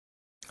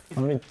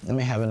Let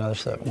me have another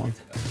sip one.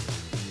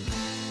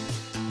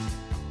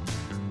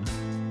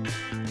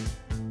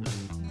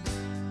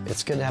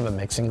 It's good to have a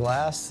mixing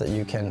glass that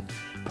you can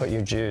put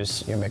your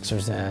juice, your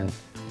mixers in,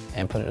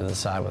 and put it to the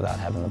side without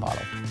having the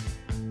bottle.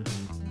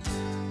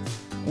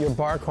 Your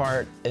bar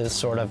cart is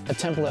sort of a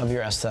template of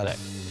your aesthetic.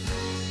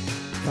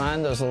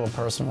 Find those little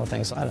personal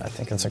things. I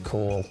think it's a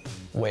cool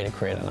way to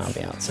create an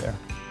ambiance there.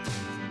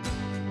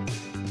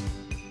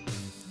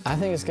 I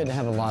think it's good to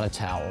have a lot of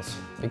towels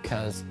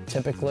because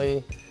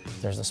typically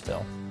there's a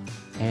spill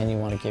and you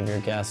want to give your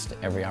guest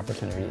every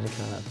opportunity to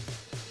kind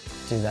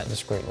of do that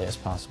discreetly as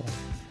possible.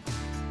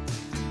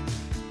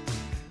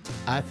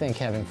 I think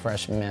having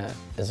fresh mint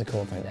is a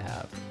cool thing to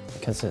have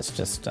because it's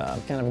just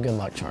kind of a good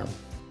luck charm.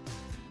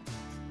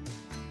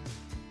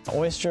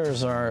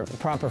 Oysters are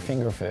proper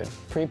finger food.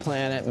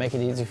 Pre-plan it, make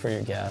it easy for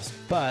your guests.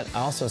 But I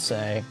also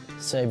say,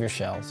 save your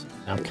shells.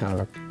 I'm kind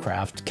of a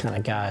craft kind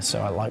of guy,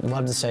 so I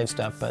love to save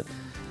stuff, but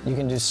you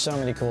can do so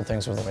many cool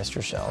things with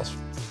oyster shells.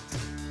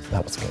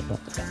 That was good.